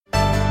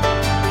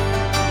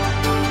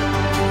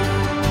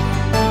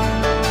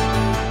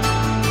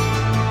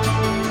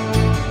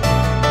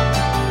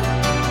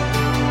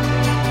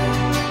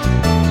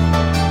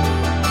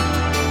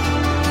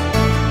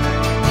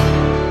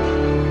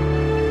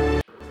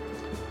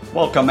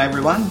Welcome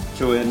everyone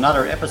to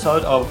another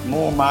episode of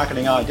More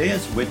Marketing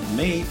Ideas with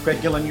me, Fred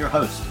Gillen, your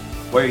host,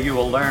 where you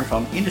will learn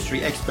from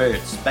industry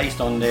experts based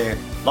on their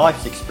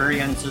life's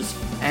experiences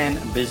and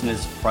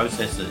business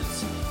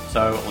processes.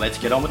 So let's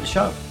get on with the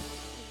show.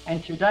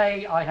 And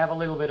today I have a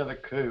little bit of a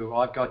coup.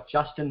 I've got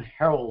Justin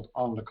Herold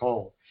on the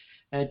call.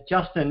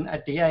 Justin,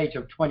 at the age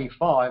of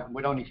 25,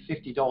 with only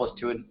 $50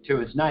 to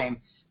his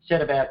name,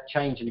 set about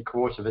changing the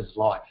course of his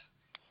life.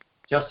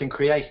 Justin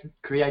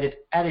created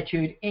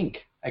Attitude Inc.,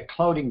 a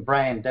clothing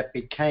brand that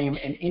became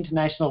an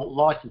international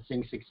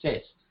licensing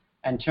success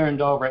and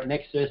turned over in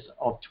excess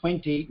of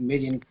 $20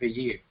 million per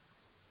year.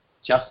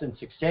 Justin's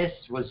success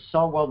was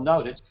so well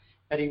noted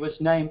that he was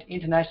named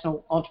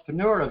International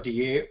Entrepreneur of the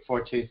Year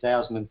for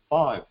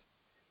 2005.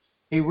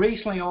 He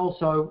recently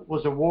also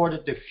was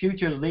awarded the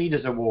Future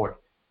Leaders Award,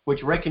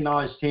 which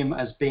recognized him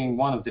as being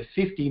one of the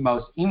 50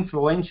 most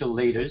influential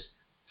leaders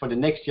for the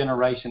next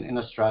generation in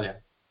Australia.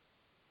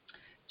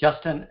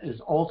 Justin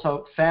is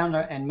also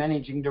founder and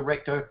managing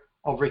director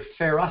of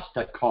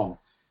ReferUs.com,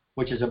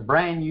 which is a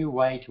brand new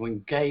way to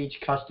engage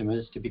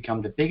customers to become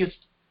the biggest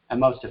and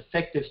most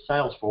effective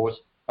sales force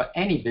for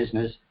any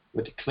business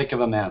with the click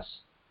of a mouse.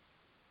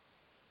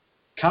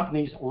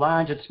 Companies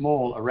large and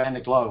small around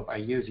the globe are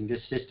using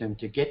this system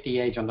to get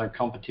the edge on their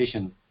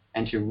competition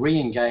and to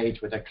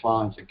re-engage with their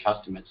clients and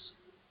customers.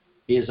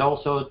 He is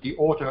also the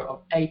author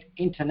of 8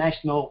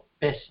 international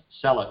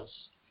bestsellers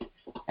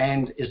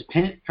and is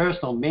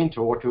personal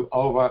mentor to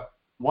over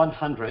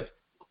 100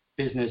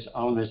 business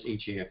owners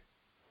each year.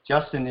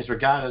 Justin is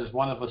regarded as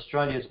one of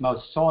Australia's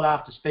most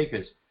sought-after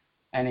speakers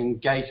and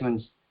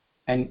engagements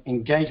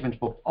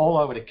booked all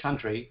over the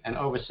country and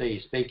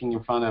overseas, speaking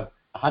in front of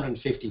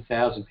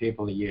 150,000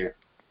 people a year.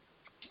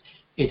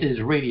 It is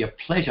really a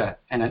pleasure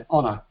and an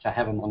honour to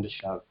have him on the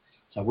show.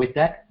 So with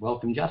that,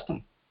 welcome,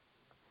 Justin.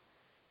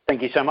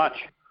 Thank you so much.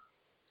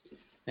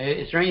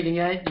 Is there anything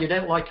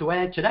you'd like to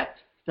add to that?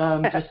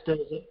 Just as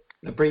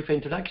a brief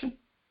introduction?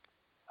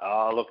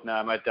 Oh, look,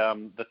 no, mate,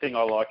 the thing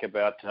I like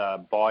about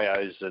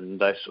bios and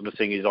that sort of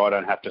thing is I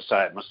don't have to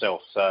say it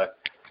myself. So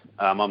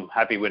I'm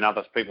happy when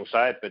other people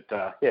say it.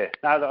 But,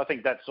 I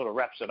think that sort of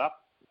wraps it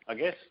up, I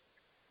guess.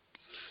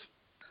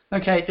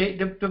 Okay,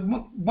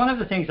 one of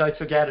the things I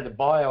took out of the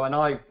bio, and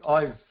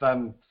I've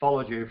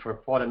followed you for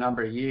quite a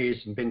number of years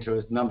and been to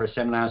a number of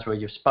seminars where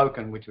you've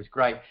spoken, which was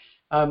great.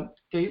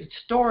 The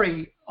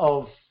story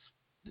of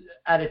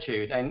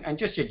Attitude and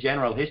just your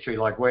general history,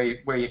 like where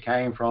you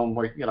came from,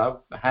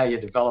 how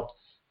you developed.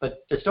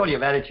 But the story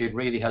of Attitude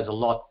really has a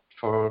lot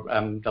for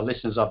the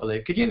listeners, I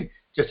believe. Could you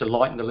just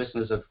enlighten the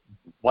listeners of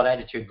what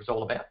Attitude was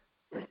all about?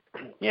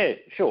 Yeah,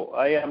 sure.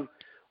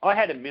 I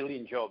had a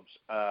million jobs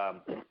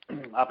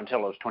up until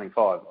I was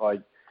 25.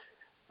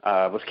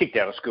 I was kicked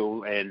out of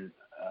school, and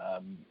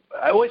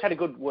I always had a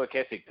good work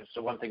ethic. That's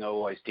the one thing I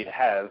always did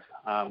have.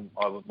 I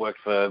worked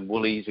for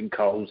Woolies and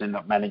Coles, ended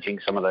up managing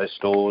some of those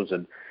stores,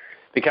 and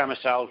became a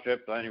sales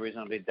rep. The only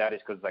reason I did that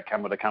is because they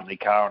come with a company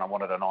car, and I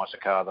wanted a nicer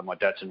car than my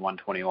Datsun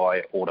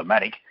 120i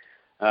automatic.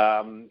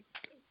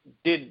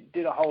 Did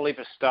a whole heap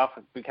of stuff.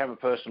 Became a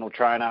personal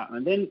trainer,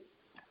 and then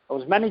I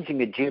was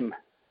managing a gym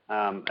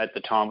at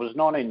the time. It was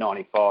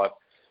 1995,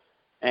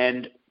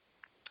 and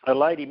a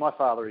lady. My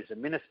father is a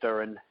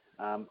minister, and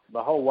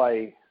the whole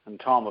way and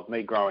time of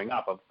me growing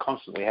up, I've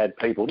constantly had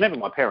people, never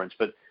my parents,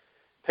 but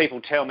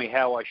people tell me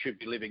how I should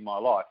be living my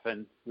life,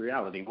 and the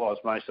reality was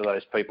most of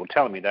those people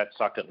telling me that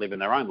sucked at living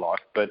their own life.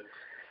 But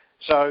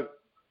so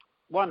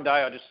one day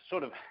I just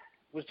sort of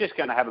was just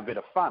going to have a bit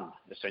of fun,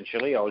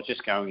 essentially. I was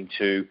just going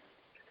to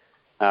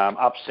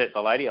upset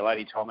the lady. A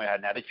lady told me I had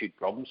an attitude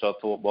problem, so I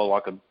thought, well, I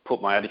could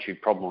put my attitude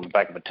problem on the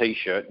back of a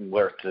T-shirt and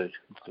wear it to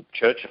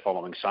church the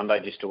following Sunday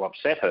just to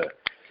upset her.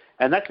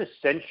 And that's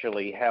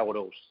essentially how it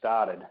all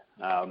started.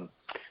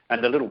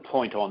 And the little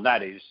point on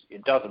that is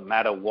it doesn't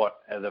matter what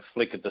the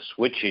flick of the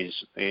switch is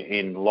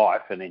in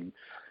life and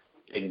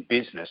in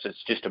business.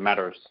 It's just a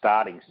matter of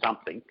starting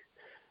something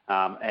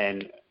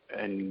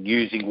and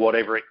using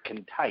whatever it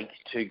can take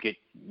to get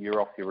you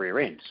off your rear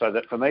end. So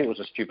that for me, it was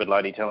a stupid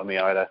lady telling me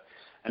I had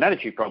an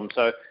attitude problem.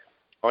 So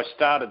I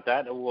started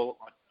that. Well,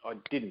 I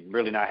didn't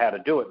really know how to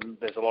do it. And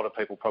there's a lot of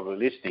people probably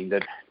listening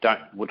that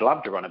would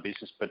love to run a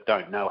business but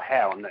don't know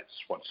how, and that's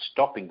what's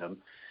stopping them.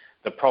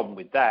 The problem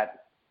with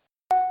that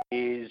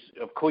is,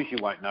 of course, you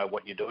won't know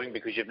what you're doing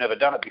because you've never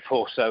done it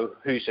before, so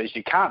who says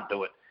you can't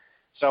do it?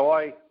 So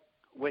I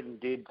went and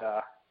did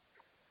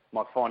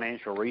my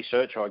financial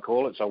research, I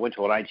call it. So I went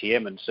to an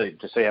ATM and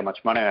to see how much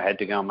money I had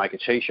to go and make a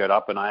T-shirt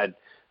up, and I had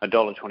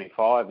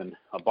 $1.25, and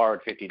I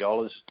borrowed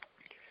 $50.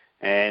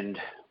 And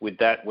with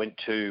that, went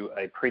to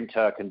a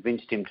printer,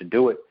 convinced him to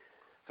do it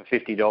for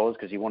 $50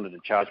 because he wanted to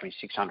charge me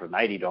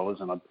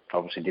 $680, and I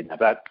obviously didn't have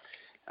that.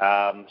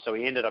 So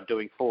he ended up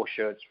doing 4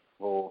 shirts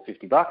for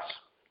 $50.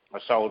 I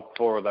sold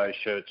 3 of those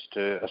shirts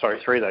to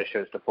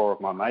 4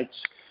 of my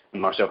mates,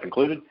 and myself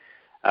included.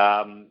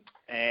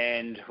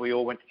 And we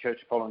all went to church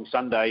the following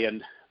Sunday,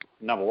 and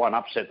number one,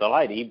 upset the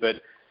lady, but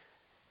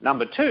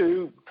number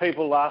two,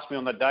 people asked me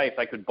on the day if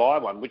they could buy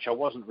one, which I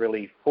wasn't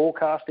really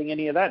forecasting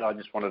any of that. I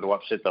just wanted to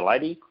upset the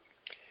lady.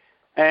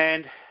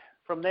 And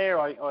from there,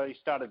 I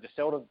started to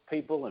sell to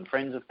people and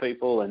friends of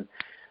people, and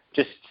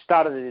just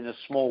started it in a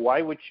small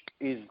way, which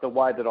is the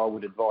way that I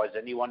would advise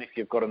anyone. If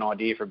you've got an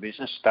idea for a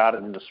business, start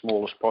it in the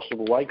smallest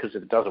possible way, because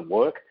if it doesn't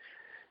work,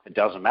 it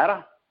doesn't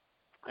matter.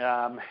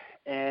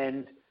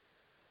 And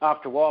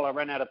after a while, I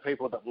ran out of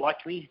people that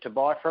liked me to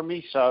buy from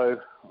me, so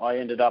I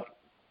ended up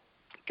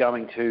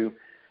going to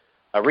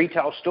a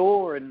retail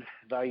store, and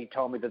they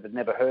told me that they'd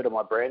never heard of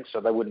my brand, so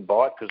they wouldn't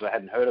buy it because they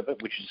hadn't heard of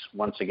it, which is,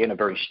 once again, a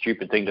very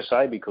stupid thing to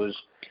say, because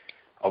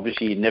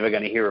obviously you're never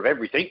going to hear of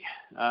everything.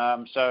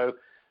 So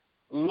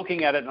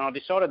looking at it, and I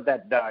decided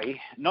that day,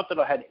 not that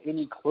I had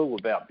any clue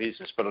about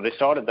business, but I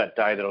decided that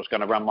day that I was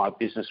going to run my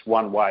business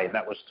one way, and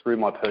that was through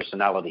my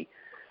personality.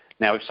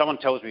 Now, if someone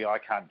tells me I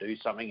can't do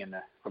something, and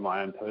from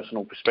my own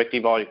personal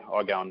perspective, I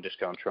go and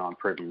try and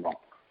prove them wrong.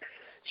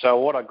 So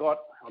what I got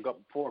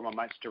 4 of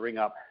my mates to ring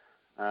up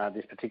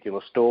this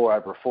particular store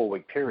over a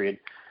 4-week period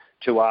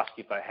to ask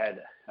if they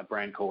had a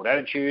brand called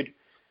Attitude.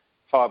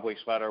 5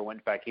 weeks later, I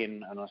went back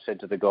in and I said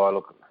to the guy,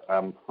 look,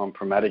 I'm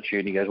from Attitude.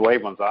 And he goes, well,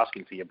 everyone's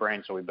asking for your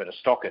brand, so we better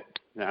stock it.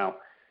 Now,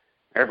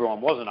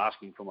 everyone wasn't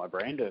asking for my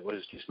brand. It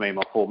was just me and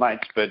my 4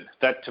 mates. But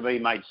that, to me,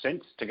 made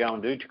sense to go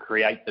and do, to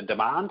create the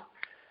demand,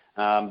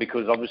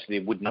 because obviously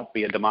there would not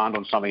be a demand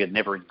on something that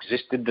never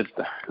existed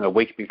a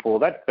week before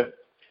that. But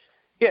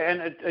yeah,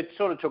 and it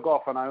sort of took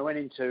off, and I went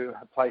into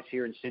a place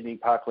here in Sydney,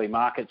 Parklea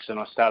Markets, and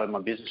I started my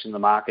business in the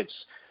markets.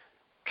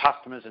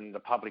 Customers and the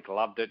public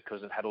loved it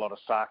because it had a lot of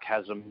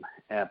sarcasm,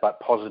 but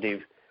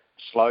positive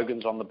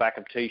slogans on the back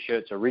of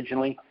T-shirts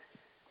originally,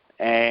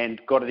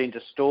 and got it into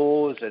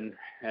stores and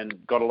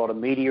got a lot of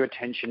media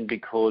attention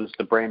because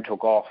the brand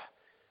took off,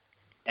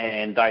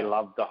 and they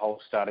loved the whole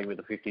starting with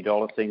the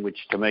 $50 thing,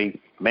 which to me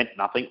meant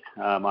nothing.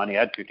 I only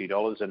had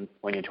 $50, and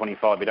when you're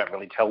 25, you don't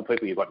really tell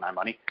people you've got no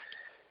money.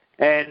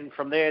 And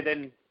from there,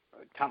 then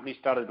companies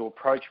started to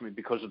approach me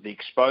because of the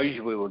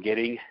exposure we were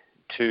getting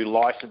to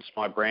license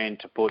my brand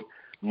to put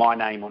my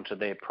name onto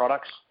their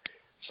products.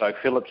 So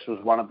Philips was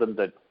one of them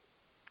that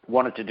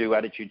wanted to do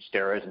Attitude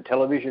stereos and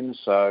televisions.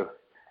 So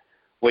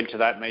went to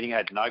that meeting. I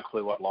had no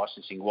clue what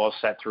licensing was.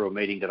 Sat through a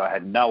meeting that I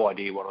had no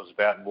idea what it was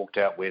about, and walked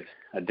out with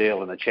a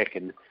deal and a check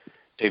in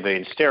TV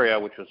and stereo,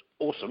 which was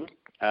awesome.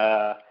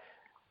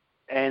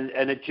 And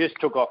it just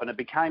took off, and it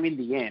became, in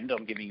the end,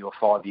 I'm giving you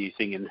a 5-year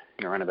thing in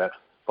around about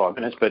 5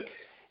 minutes, but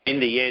in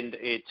the end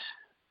it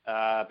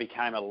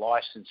became a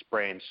licensed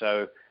brand.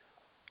 So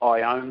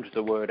I owned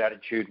the word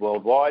Attitude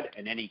worldwide,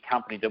 and any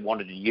company that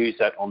wanted to use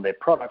that on their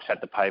products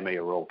had to pay me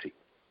a royalty.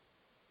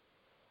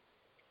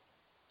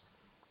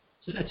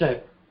 So that's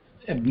a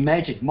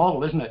magic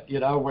model, isn't it?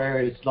 Where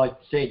it's like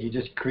you said, you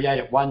just create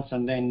it once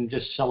and then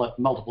just sell it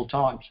multiple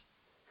times.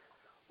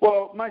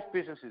 Well, most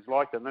businesses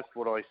like that, and that's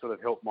what I sort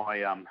of help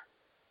my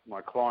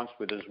my clients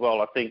with as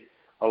well. I think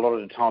a lot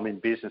of the time in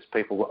business,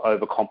 people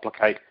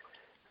overcomplicate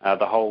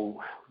the whole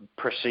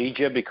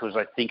procedure because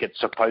they think it's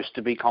supposed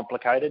to be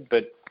complicated.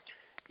 But,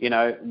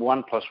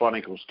 1 +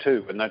 1 =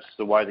 2, and that's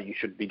the way that you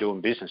should be doing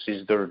business.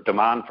 Is there a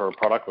demand for a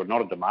product or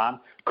not a demand?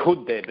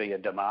 Could there be a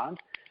demand?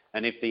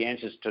 And if the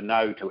answer is to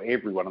no to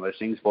every one of those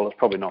things, well, it's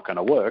probably not going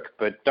to work.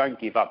 But don't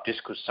give up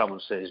just because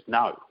someone says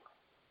no.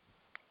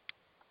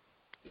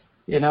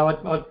 I'd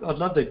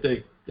love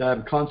the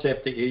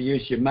concept that you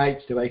use your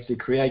mates to actually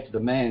create the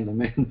demand. I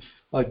mean,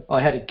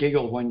 I had a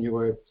giggle when you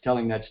were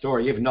telling that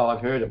story, even though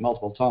I've heard it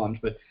multiple times,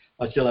 but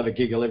I still have a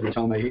giggle every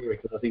time I hear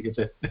it because I think it's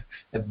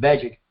a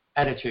magic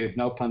attitude,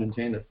 no pun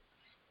intended.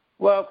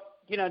 Well,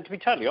 to be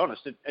totally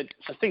honest, it's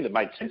a thing that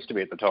made sense to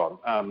me at the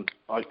time.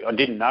 I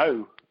didn't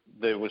know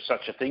there was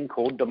such a thing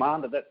called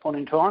demand at that point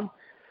in time.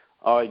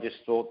 I just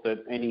thought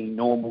that any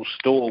normal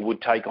store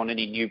would take on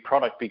any new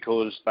product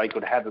because they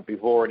could have it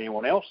before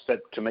anyone else. That,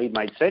 to me,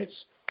 made sense.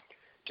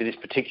 To this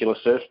particular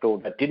surf store,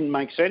 that didn't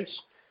make sense.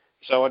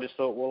 So I just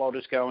thought, well, I'll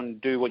just go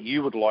and do what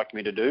you would like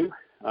me to do,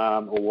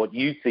 or what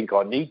you think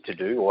I need to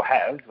do or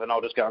have, and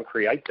I'll just go and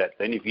create that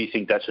then if you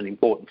think that's an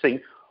important thing.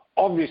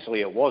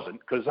 Obviously it wasn't,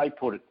 because they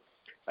put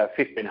a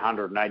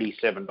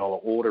 $1,587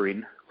 order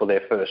in for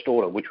their first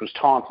order, which was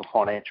time for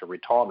financial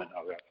retirement,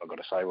 I've got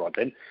to say right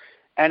then,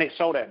 and it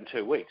sold out in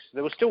 2 weeks.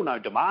 There was still no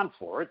demand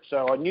for it,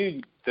 so I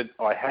knew that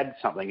I had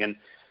something. And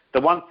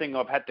the one thing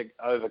I've had to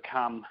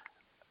overcome,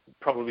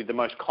 probably the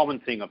most common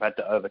thing I've had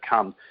to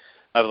overcome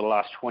over the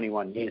last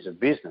 21 years of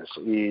business,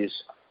 is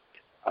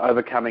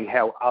overcoming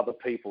how other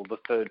people, the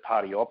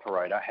third-party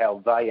operator,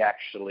 how they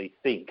actually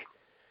think.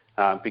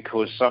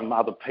 Because some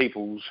other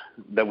people's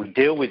that we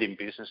deal with in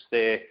business,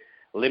 their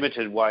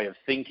limited way of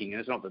thinking, and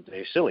it's not that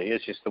they're silly,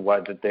 it's just the way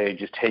that they're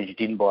just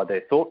hedged in by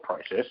their thought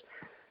process,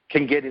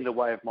 can get in the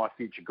way of my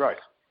future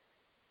growth.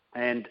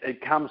 And it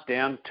comes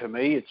down to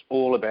me, it's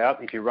all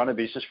about, if you run a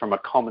business from a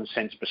common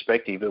sense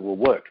perspective, it will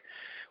work.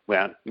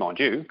 Well, mind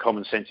you,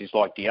 common sense is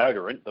like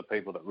deodorant. The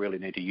people that really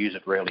need to use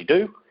it rarely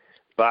do.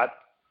 But,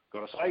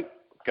 got to say,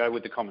 go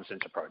with the common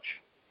sense approach.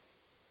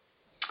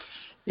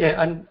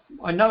 Yeah, and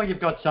I know you've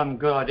got some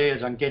good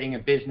ideas on getting a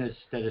business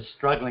that is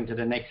struggling to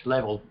the next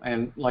level,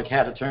 and like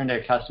how to turn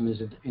their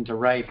customers into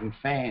raving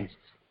fans.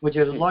 Would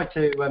you like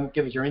to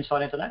give us your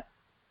insight into that?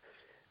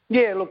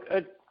 Yeah, look,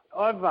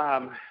 I've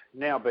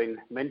now been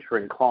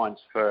mentoring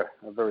clients for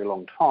a very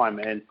long time,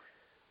 and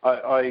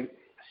I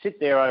sit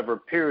there over a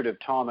period of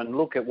time and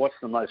look at what's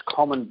the most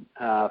common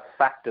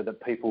factor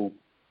that people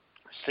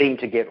seem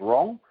to get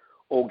wrong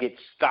or get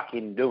stuck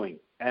in doing.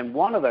 And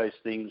one of those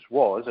things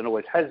was, and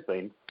always has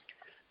been,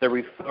 the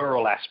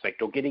referral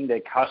aspect, or getting their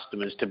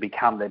customers to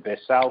become their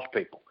best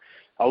salespeople.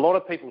 A lot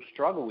of people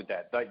struggle with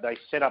that. They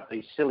set up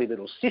these silly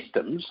little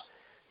systems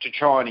to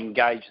try and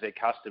engage their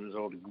customers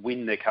or to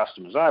win their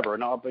customers over.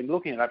 And I've been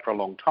looking at that for a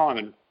long time.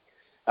 And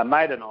a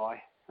mate and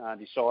I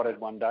decided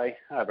one day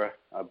over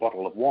a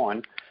bottle of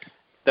wine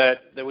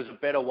that there was a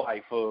better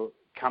way for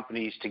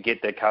companies to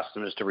get their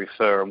customers to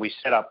refer. And we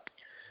set up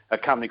a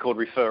company called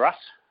Refer Us,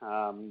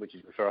 which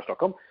is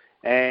referus.com.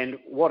 And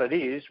what it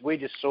is, we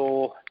just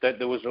saw that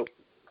there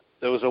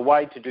was a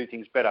way to do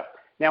things better.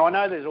 Now, I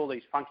know there's all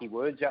these funky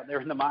words out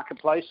there in the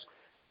marketplace.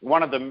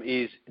 One of them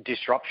is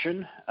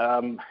disruption.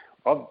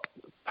 I've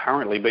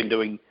apparently been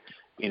doing,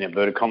 in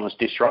inverted commas,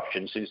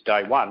 disruption since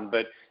day one,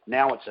 but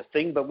now it's a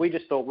thing. But we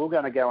just thought we were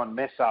going to go and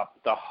mess up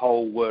the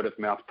whole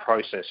word-of-mouth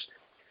process.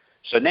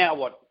 So now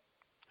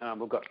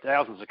we've got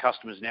thousands of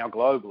customers now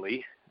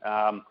globally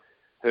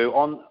who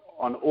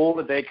on all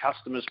of their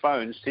customers'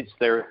 phones sits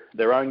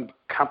their own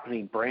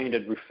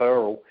company-branded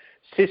referral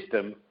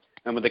system,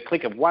 and with the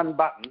click of one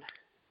button,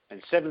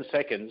 in 7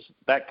 seconds,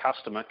 that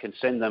customer can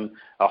send them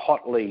a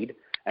hot lead,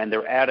 and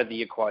they're out of the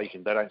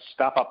equation. They don't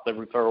stuff up the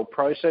referral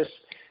process.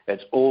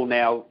 It's all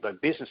now the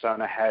business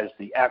owner has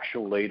the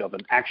actual lead of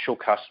an actual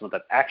customer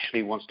that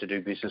actually wants to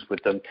do business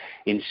with them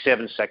in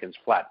 7 seconds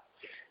flat.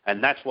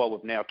 And that's why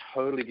we've now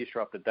totally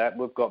disrupted that.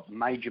 We've got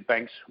major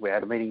banks. We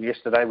had a meeting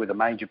yesterday with a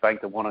major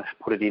bank that want to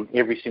put it in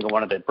every single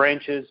one of their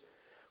branches.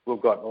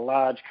 We've got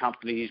large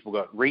companies. We've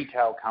got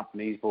retail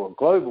companies. We've got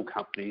global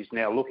companies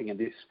now looking at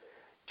this,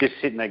 just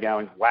sitting there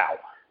going, wow.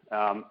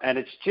 And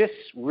it's just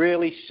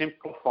really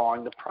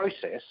simplifying the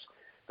process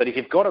that if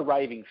you've got a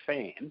raving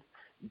fan,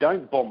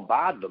 don't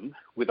bombard them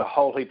with a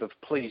whole heap of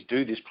please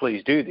do this,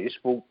 please do this.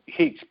 Well,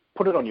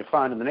 put it on your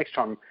phone, and the next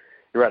time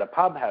you're at a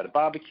pub, had a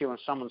barbecue, and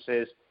someone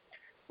says,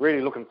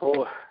 really looking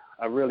for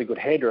a really good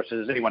hairdresser.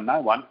 Does anyone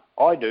know one?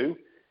 I do.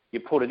 You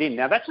put it in.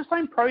 Now, that's the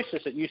same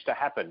process that used to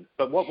happen.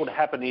 But what would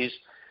happen is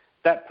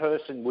that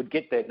person would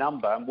get their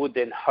number and would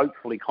then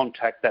hopefully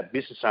contact that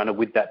business owner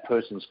with that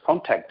person's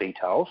contact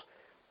details.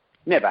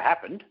 Never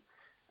happened.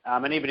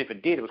 And even if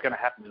it did, it was going to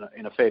happen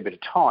in a fair bit of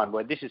time,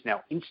 where this is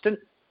now instant.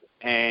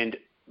 And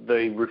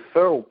the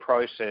referral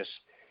process,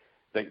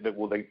 the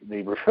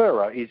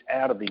referrer is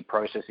out of the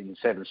process in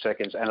 7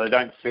 seconds, and they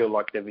don't feel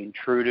like they've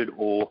intruded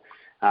or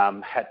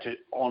had to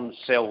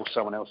on-sell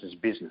someone else's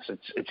business.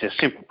 It's a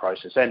simple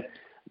process. And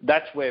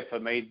that's where, for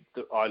me,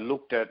 I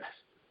looked at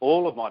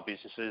all of my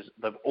businesses.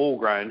 They've all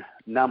grown,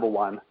 number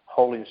one,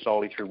 wholly and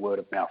solely through word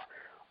of mouth.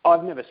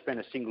 I've never spent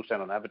a single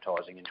cent on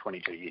advertising in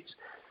 22 years.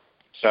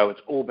 So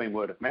it's all been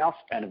word of mouth,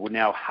 and we're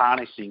now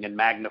harnessing and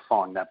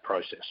magnifying that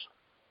process.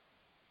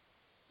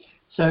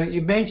 So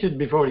you mentioned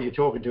before you're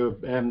talking to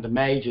the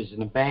majors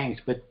and the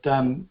banks, but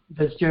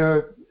does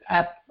your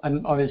app,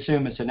 and I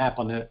assume it's an app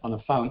on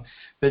the phone,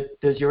 but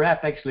does your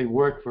app actually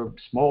work for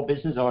small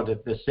business or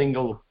the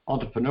single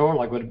entrepreneur?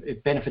 Like, would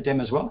it benefit them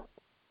as well?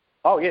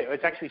 Oh, yeah,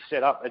 it's actually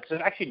set up. It's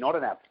actually not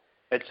an app.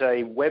 It's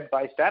a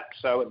web-based app,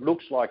 so it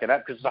looks like an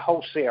app because it's a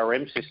whole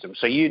CRM system.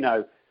 So you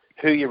know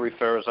who your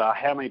referrers are,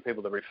 how many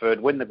people they're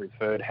referred, when they're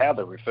referred, how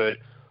they're referred,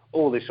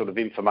 all this sort of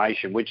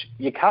information, which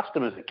your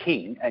customers are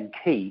king and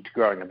key to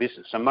growing a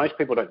business. So most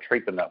people don't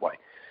treat them that way.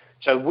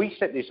 So we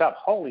set this up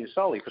wholly and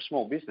solely for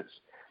small business.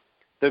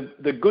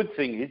 The good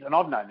thing is, and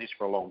I've known this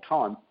for a long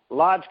time,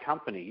 large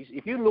companies,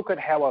 if you look at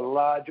how a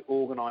large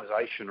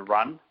organisation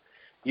run,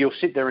 you'll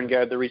sit there and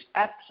go, there is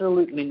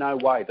absolutely no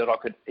way that I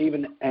could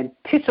even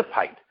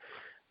anticipate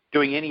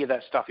doing any of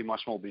that stuff in my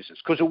small business,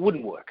 because it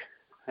wouldn't work.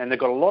 And they've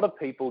got a lot of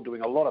people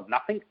doing a lot of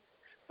nothing,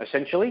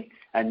 essentially,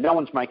 and no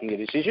one's making a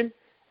decision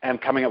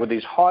and coming up with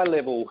these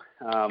high-level,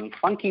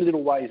 funky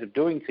little ways of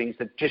doing things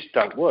that just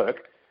don't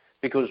work,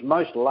 because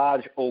most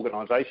large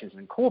organisations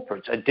and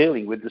corporates are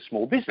dealing with the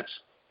small business.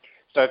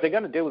 So if they're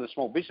going to deal with a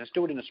small business,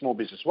 do it in a small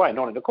business way,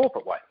 not in a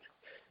corporate way.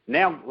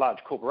 Now large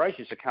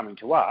corporations are coming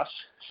to us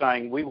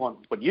saying, we want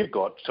what you've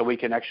got so we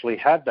can actually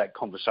have that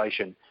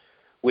conversation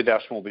with our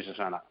small business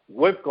owner.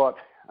 We've got,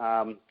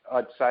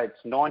 I'd say it's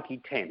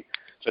 90-10.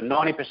 So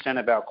 90%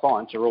 of our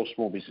clients are all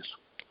small business.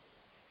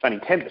 Only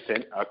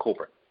 10% are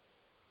corporate.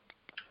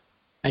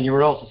 And you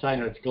were also saying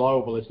that it's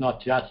global. It's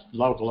not just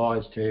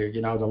localized to,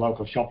 the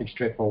local shopping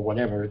strip or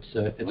whatever. It's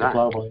a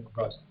global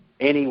enterprise.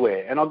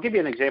 Anywhere. And I'll give you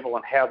an example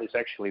on how this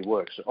actually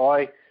works.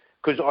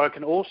 Because I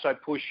can also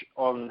push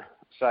on,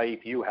 say,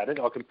 if you had it,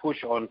 I can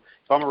push on,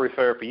 if I'm a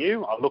referrer for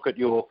you, I look at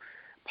your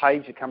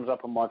page that comes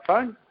up on my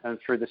phone and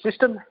through the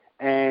system,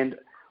 and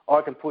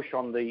I can push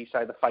on the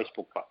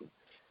Facebook button.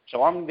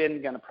 So I'm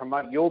then going to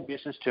promote your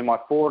business to my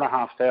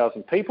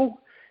 4,500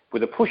 people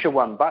with a push of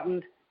one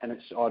button, and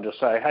I'll just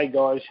say, hey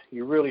guys,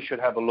 you really should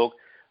have a look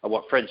at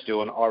what Fred's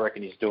doing. I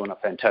reckon he's doing a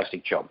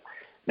fantastic job.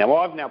 Now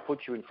I've now put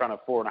you in front of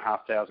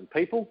 4,500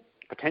 people,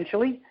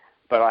 potentially,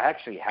 but I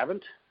actually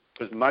haven't,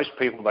 because most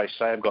people, they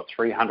say I've got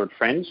 300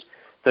 friends.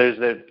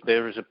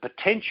 There is a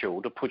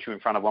potential to put you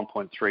in front of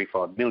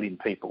 1.35 million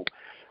people,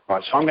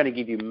 right? So I'm going to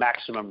give you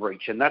maximum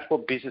reach, and that's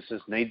what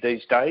businesses need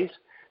these days.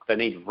 They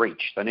need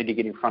reach. They need to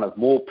get in front of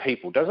more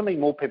people. Doesn't mean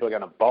more people are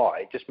going to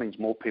buy. It just means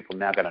more people are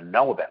now going to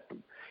know about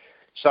them.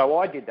 So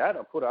I did that.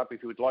 I put up,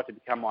 if you would like to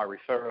become my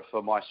referrer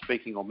for my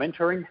speaking or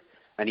mentoring,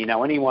 and you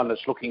know anyone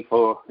that's looking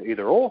for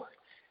either or,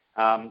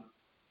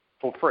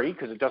 for free,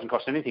 because it doesn't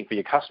cost anything for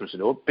your customers to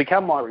do it,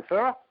 become my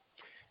referrer,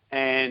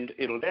 and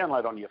it'll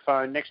download on your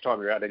phone. Next time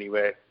you're out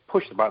anywhere,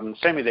 push the button,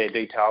 send me their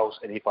details,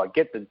 and if I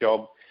get the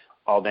job,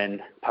 I'll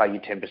then pay you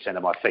 10%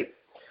 of my fee.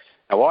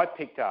 Now, I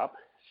picked up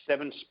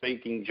 7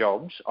 speaking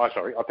jobs. I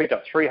picked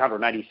up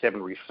 387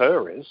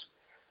 referrers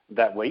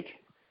that week.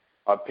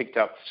 I picked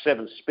up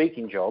 7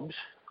 speaking jobs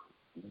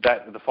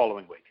the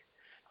following week.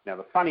 Now,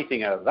 the funny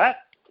thing out of that,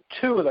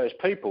 2 of those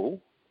people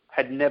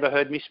had never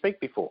heard me speak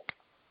before,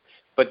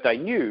 but they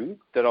knew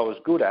that I was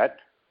good at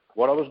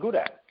what I was good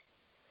at.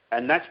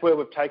 And that's where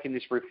we've taken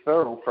this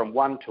referral from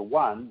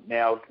 1-to-1,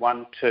 now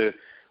 1 to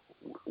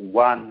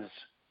one's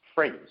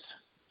friends.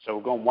 So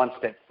we've gone one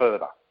step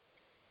further.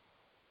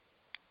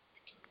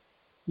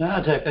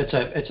 No,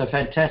 it's a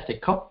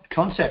fantastic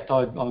concept.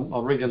 I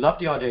really love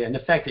the idea, and the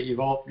fact that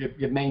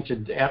you've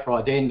mentioned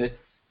outright then that,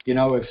 you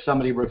know, if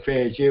somebody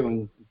refers you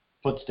and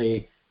puts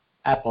the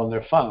app on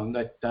their phone,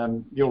 that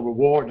you'll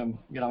reward them,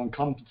 you know, and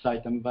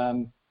compensate them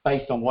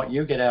based on what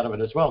you get out of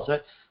it as well.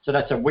 So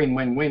that's a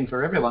win-win-win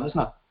for everyone, isn't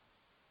it?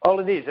 Oh,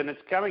 it is, and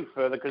it's going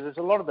further because there's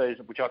a lot of those,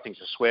 which I think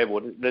is a swear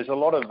word. There's a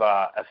lot of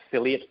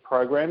affiliate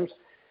programs,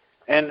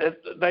 and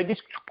they're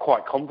just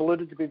quite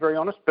convoluted, to be very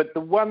honest. But the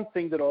one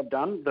thing that I've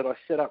done, that I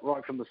set up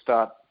right from the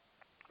start,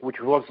 which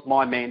was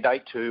my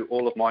mandate to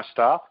all of my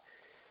staff,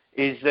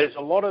 is there's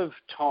a lot of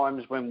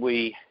times when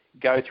we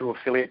go through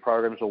affiliate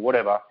programs or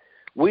whatever,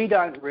 we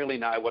don't really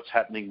know what's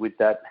happening with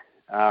that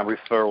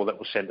referral that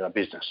was sent to our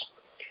business.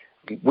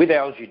 With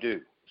ours, you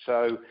do.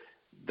 So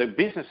the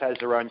business has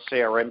their own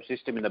CRM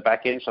system in the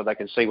back end so they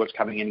can see what's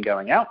coming in and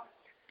going out.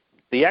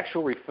 The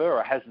actual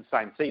referrer has the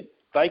same thing.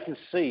 They can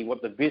see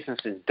what the business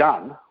has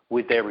done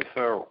with their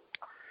referral.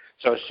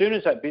 So as soon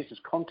as that business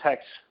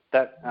contacts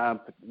that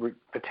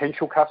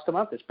potential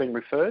customer that's been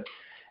referred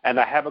and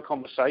they have a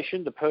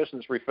conversation, the person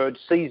that's referred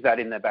sees that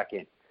in their back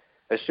end.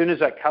 As soon as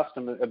that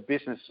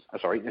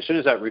as soon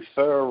as that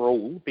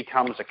referral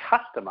becomes a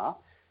customer,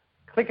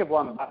 click of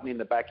one button in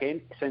the back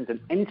end, sends an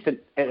instant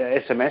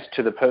SMS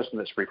to the person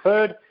that's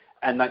referred,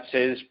 and that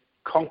says,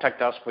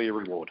 contact us for your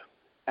reward.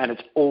 And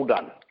it's all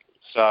done.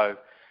 So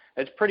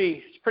it's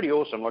pretty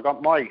awesome. Like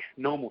my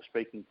normal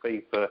speaking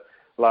fee for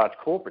large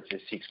corporates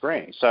is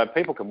 $6,000. So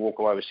people can walk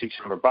away with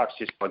 $600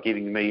 just by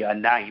giving me a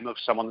name of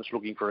someone that's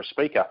looking for a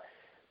speaker.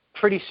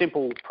 Pretty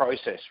simple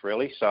process,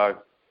 really. So,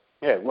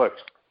 yeah, it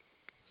works.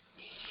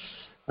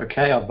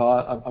 Okay, I'm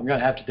going to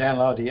have to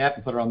download the app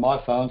and put it on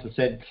my phone to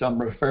send some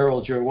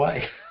referrals your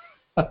way.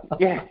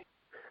 Yeah.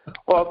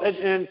 Well,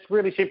 and it's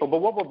really simple.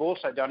 But what we've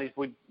also done is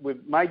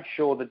we've made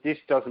sure that this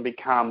doesn't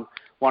become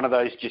one of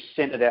those just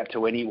send it out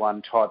to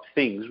anyone type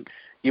things.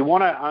 You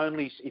want to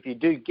only, if you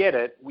do get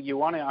it, you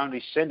want to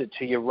only send it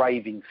to your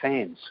raving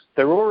fans.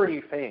 They're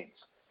already fans.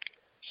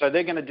 So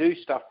they're going to do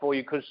stuff for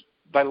you because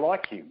they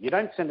like you. You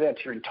don't send it out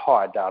to your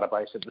entire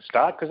database at the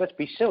start because that'd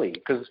be silly,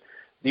 because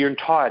your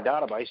entire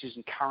database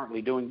isn't currently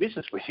doing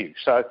business with you.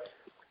 So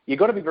you've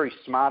got to be very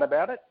smart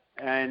about it,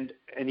 and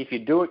if you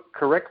do it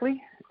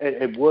correctly,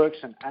 it works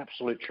an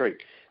absolute treat.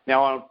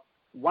 Now,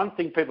 one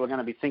thing people are going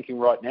to be thinking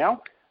right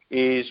now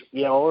is,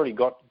 I already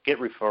get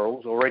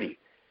referrals already.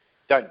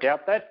 Don't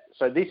doubt that.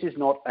 So this is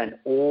not an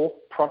or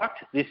product.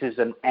 This is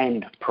an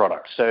and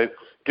product. So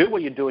do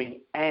what you're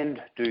doing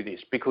and do this,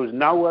 because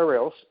nowhere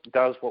else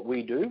does what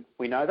we do.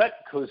 We know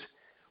that because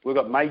we've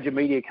got major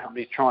media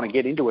companies trying to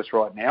get into us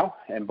right now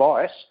and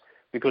buy us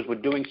because we're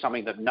doing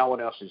something that no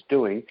one else is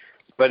doing.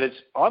 But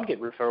I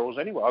get referrals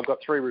anyway. I've got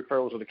 3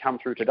 referrals that have come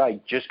through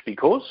today just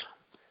because.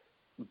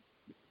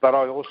 But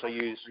I also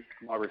use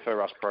my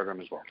Refer Us program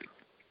as well.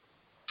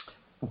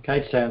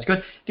 Okay, sounds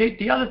good.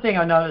 The other thing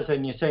I noticed,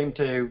 and you seem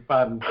to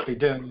be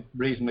doing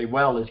reasonably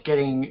well, is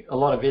getting a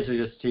lot of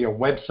visitors to your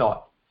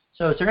website.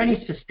 So is there any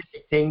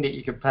specific thing that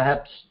you could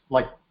perhaps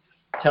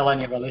tell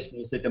any of our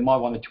listeners that they might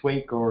want to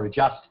tweak or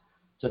adjust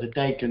so that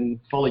they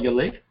can follow your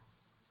lead?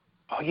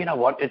 Oh, you know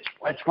what? It's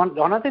one.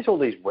 I know there's all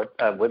these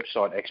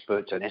website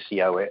experts and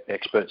SEO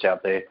experts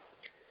out there,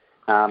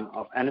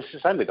 and it's the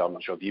same with, I'm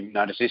not sure if you've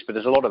noticed this, but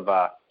there's a lot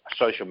of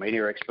social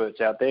media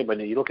experts out there. But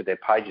you look at their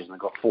pages and they've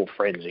got 4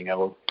 friends, and you go,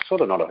 well,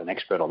 sort of not an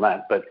expert on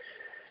that. But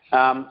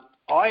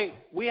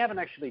we haven't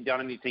actually done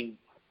anything.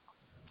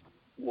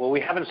 Well, we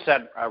haven't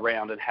sat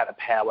around and had a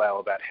powwow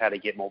about how to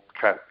get more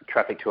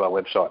traffic to our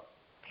website.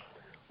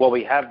 What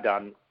we have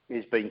done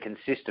is been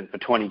consistent for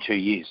 22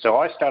 years. So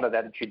I started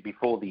Attitude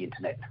before the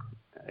internet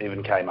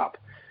even came up.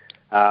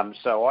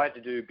 So I had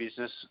to do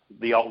business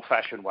the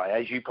old-fashioned way,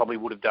 as you probably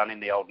would have done in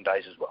the olden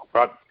days as well,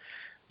 right?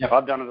 Yep.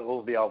 I've done it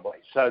all the old way.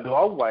 So the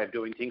old way of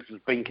doing things has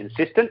been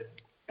consistent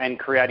and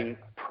creating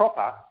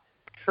proper,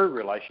 true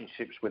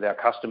relationships with our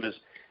customers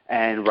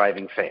and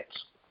raving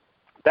fans.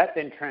 That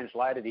then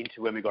translated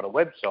into when we got a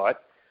website,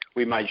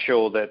 we made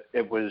sure that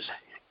it was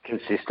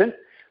consistent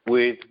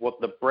with what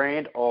the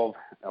brand of,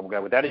 we'll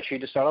go with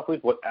Attitude to start off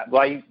with, what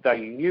they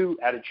knew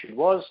Attitude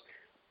was.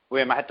 We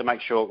had to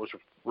make sure it was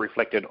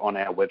reflected on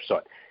our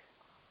website.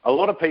 A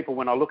lot of people,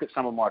 when I look at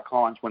some of my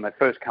clients, when they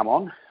first come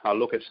on, I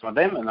look at some of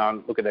them and I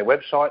look at their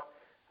website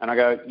and I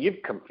go,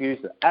 you've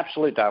confused the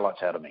absolute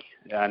daylights out of me.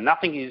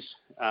 Nothing is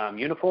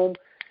uniform.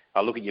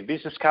 I look at your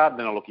business card,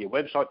 then I look at your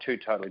website, two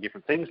totally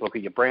different things. Look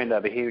at your brand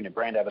over here and your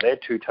brand over there,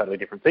 two totally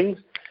different things.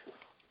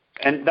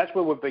 And that's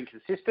where we've been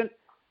consistent,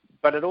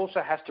 but it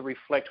also has to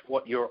reflect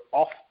what you're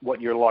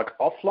like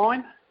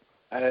offline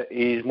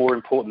is more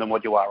important than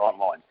what you are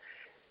online.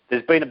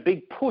 There's been a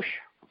big push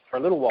for a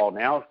little while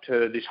now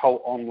to this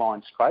whole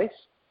online space.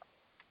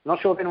 I'm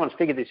not sure if anyone's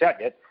figured this out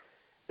yet.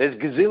 There's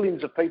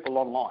gazillions of people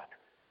online.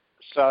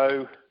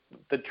 So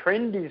the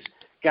trend is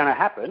going to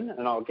happen,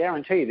 and I'll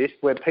guarantee you this,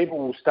 where people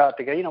will start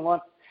to go, you know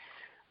what,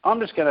 I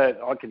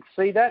can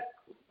see that.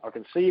 I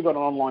can see you've got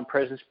an online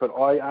presence, but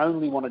I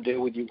only want to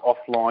deal with you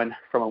offline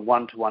from a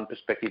one-to-one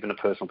perspective and a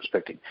personal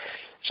perspective.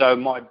 So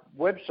my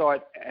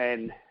website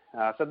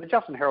so the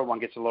Justin Herald one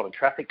gets a lot of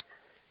traffic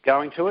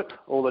going to it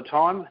all the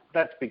time.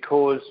 That's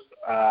because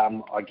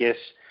I guess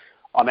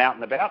I'm out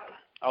and about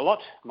a lot.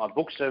 My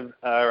books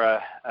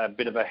are a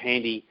bit of a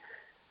handy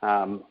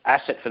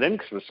asset for them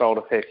because we've sold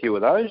a fair few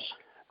of those.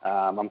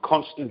 I'm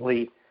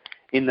constantly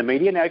in the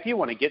media. Now, if you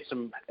want to get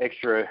some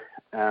extra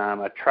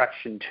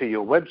attraction to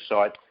your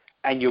website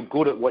and you're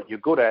good at what you're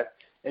good at,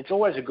 it's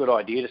always a good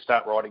idea to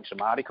start writing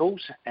some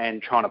articles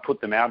and trying to put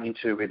them out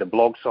into either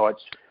blog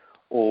sites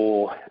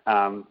or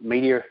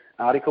media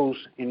articles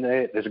in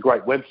there. There's a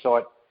great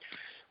website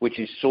which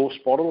is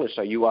SourceBottle,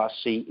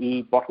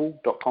 SOURCE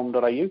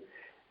bottle.com.au,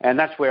 and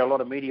that's where a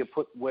lot of media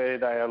put where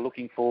they are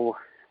looking for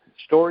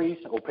stories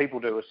or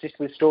people to assist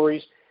with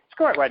stories. It's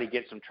a great way to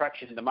get some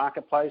traction in the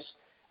marketplace,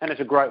 and it's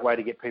a great way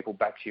to get people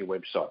back to your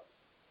website.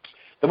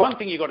 The one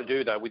thing you've got to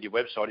do, though, with your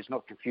website is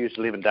not confuse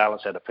the living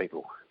daylights out of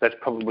people. That's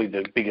probably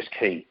the biggest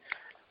key.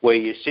 Where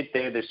you sit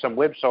there's some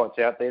websites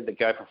out there that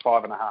go for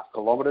 5.5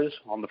 kilometres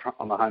on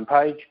the home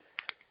page.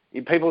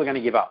 People are going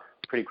to give up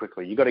pretty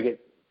quickly. You've got to get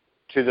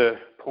to the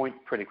point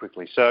pretty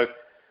quickly. So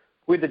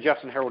with the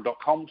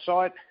justinherald.com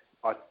site,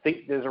 I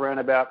think there's around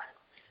about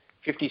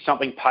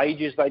 50-something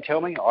pages, they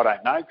tell me. I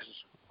don't know because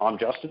I'm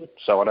Justin,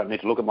 so I don't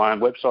need to look at my own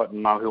website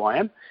and know who I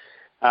am.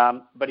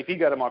 But if you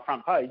go to my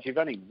front page, you've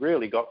only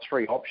really got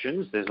 3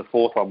 options. There's a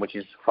 4th one, which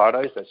is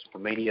photos. That's for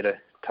media to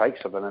take,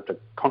 so they don't have to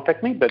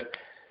contact me. But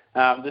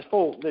there's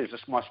 4. There's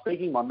just my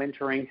speaking, my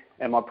mentoring,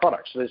 and my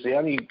products. So there's the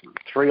only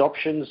 3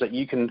 options that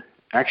you can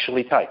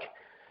actually take.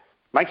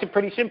 Makes it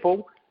pretty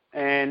simple,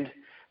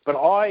 but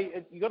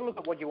you got to look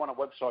at what you want a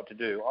website to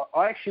do.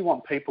 I actually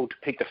want people to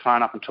pick the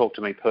phone up and talk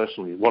to me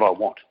personally, what I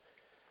want.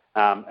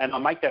 And I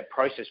make that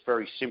process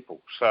very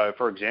simple. So,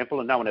 for example,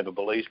 and no one ever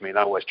believes me, and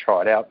I always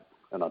try it out,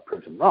 and I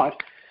prove them right,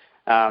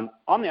 I'm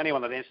the only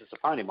one that answers the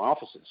phone in my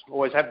offices,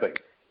 always have been,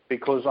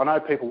 because I know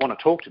people want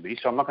to talk to me,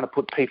 so I'm not going to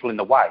put people in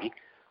the way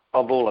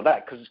of all of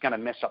that because it's going to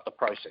mess up the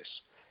process.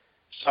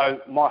 So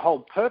my whole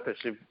purpose,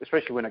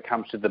 especially when it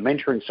comes to the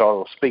mentoring side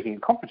or speaking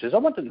at conferences, I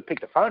want them to pick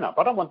the phone up.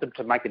 I don't want them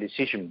to make a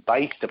decision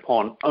based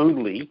upon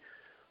only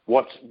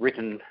what's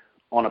written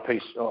on a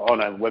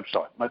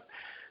website.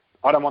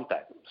 I don't want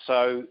that.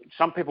 So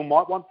some people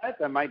might want that.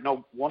 They may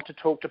not want to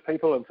talk to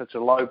people if it's a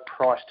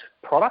low-priced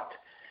product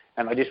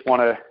and they just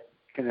want to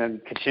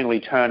continually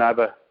turn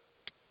over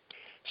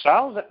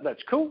sales.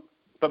 That's cool,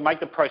 but make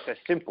the process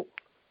simple.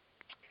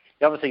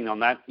 The other thing on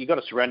that, you've got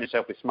to surround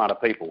yourself with smarter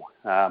people.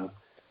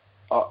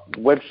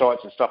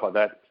 Websites and stuff like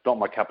that, it's not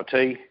my cup of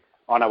tea.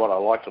 I know what I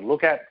like to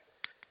look at.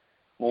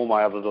 All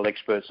my other little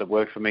experts that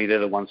work for me, they're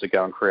the ones that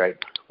go and create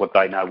what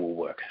they know will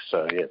work.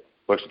 So, yeah,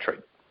 works a treat.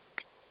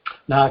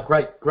 No,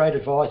 great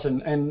advice,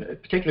 and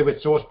particularly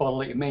with SourceBottle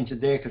that you mentioned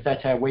there, because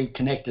that's how we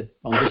connected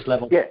on this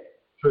level. Yeah.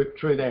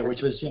 True there,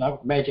 which was,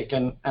 magic,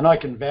 and I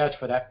can vouch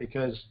for that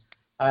because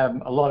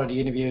a lot of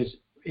the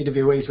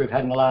interviewees we've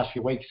had in the last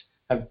few weeks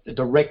have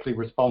directly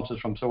responses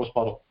from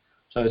SourceBottle.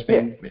 So it's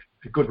been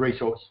a good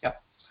resource. Yeah.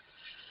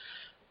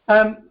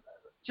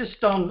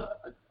 Just on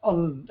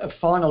a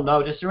final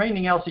note, is there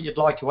anything else that you'd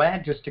like to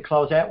add just to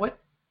close out with?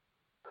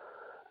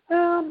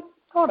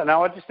 I don't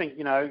know. I just think,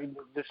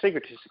 the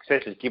secret to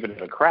success is giving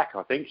it a crack,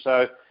 I think.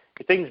 So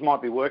things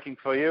might be working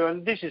for you,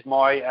 and this is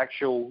my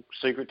actual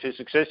secret to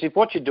success. If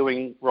what you're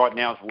doing right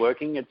now is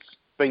working, it's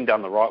being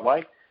done the right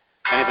way.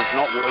 And if it's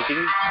not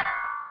working,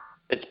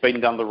 it's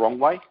been done the wrong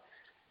way.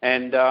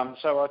 And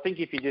so I think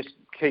if you just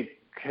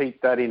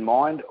keep that in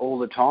mind all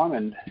the time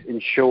and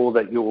ensure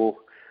that you're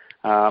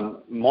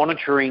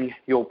monitoring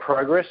your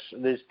progress.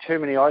 There's too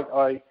many.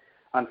 I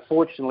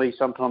unfortunately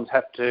sometimes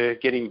have to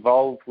get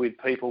involved with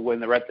people when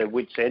they're at their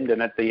wits' end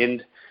and at the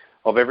end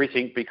of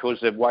everything because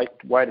they've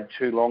waited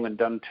too long and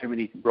done too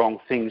many wrong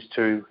things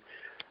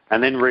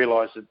and then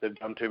realise that they've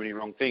done too many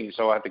wrong things.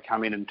 So I have to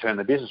come in and turn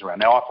the business around.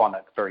 Now I find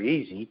that very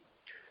easy,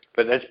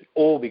 but that's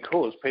all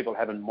because people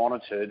haven't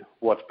monitored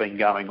what's been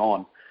going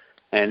on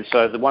And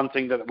so the one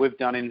thing that we've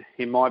done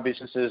in my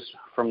businesses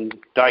from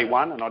day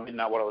one, and I didn't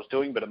know what I was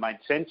doing, but it made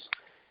sense,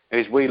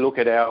 is we look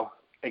at our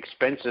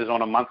expenses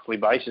on a monthly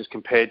basis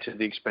compared to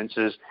the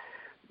expenses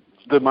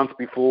the month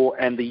before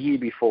and the year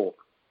before.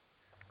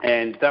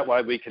 And that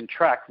way we can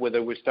track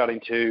whether we're starting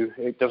to,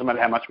 it doesn't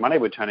matter how much money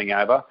we're turning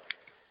over,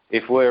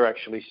 if we're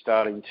actually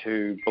starting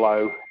to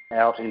blow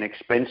out in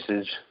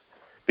expenses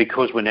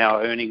because we're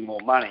now earning more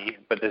money,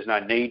 but there's no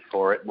need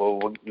for it, well,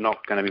 we're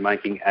not going to be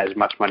making as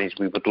much money as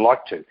we would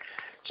like to.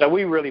 So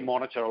we really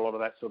monitor a lot of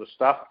that sort of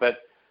stuff. But,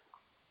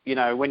 you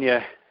know, when you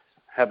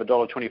have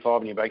 $1.25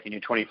 and you're making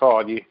your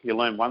 25, you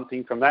learn one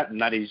thing from that, and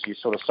that is you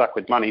sort of suck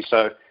with money.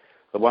 So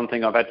the one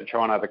thing I've had to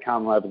try and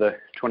overcome over the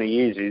 20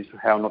 years is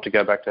how not to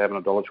go back to having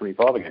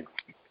 $1.25 again.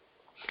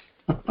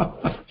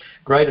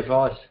 Great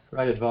advice.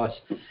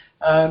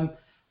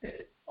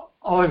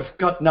 I've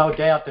got no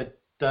doubt that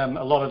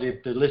a lot of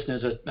the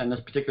listeners,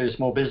 and particularly the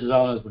small business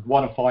owners, would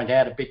want to find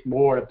out a bit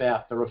more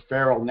about the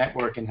referral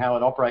network and how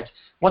it operates.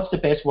 What's the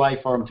best way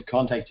for them to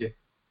contact you?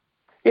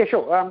 Yeah,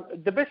 sure.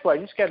 The best way,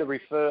 just go to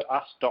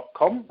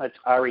referus.com. That's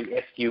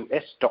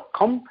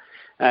refus.com,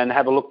 and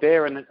have a look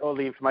there, and all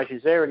the information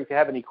is there. And if you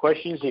have any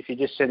questions, if you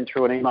just send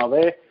through an email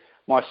there,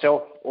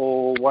 myself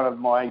or one of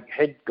my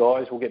head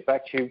guys will get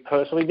back to you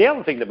personally. The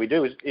other thing that we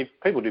do is if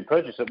people do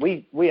purchase it,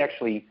 we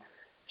actually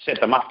set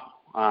them up.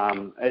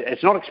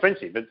 It's not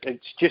expensive.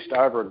 It's just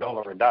over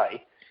 $1 a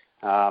day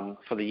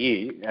for the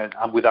year,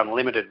 with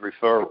unlimited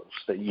referrals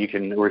that you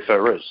can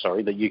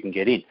that you can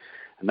get in.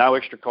 No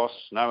extra costs,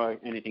 no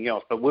anything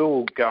else. But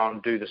we'll go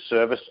and do the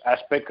service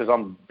aspect because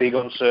I'm big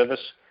on service.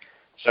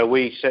 So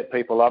we set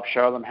people up,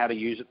 show them how to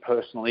use it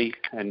personally,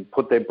 and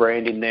put their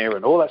brand in there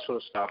and all that sort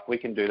of stuff. We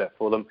can do that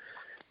for them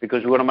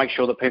because we want to make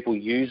sure that people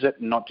use it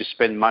and not just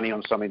spend money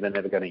on something they're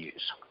never going to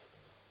use.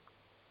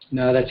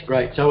 No, that's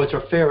great. So it's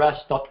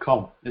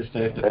referus.com is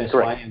the best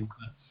way,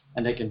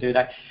 and they can do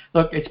that.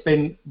 Look, it's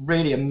been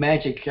really a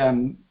magic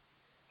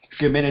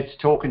few minutes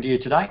talking to you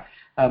today.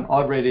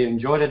 I've really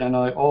enjoyed it, and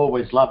I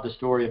always love the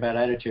story about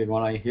attitude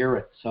when I hear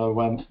it.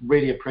 So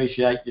really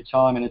appreciate your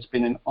time, and it's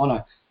been an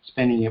honour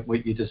spending it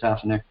with you this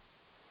afternoon.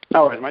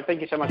 No worries, mate.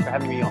 Thank you so much for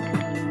having me on.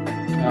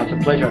 No, it's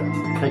a pleasure.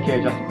 Take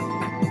care,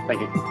 Justin.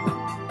 Thank you.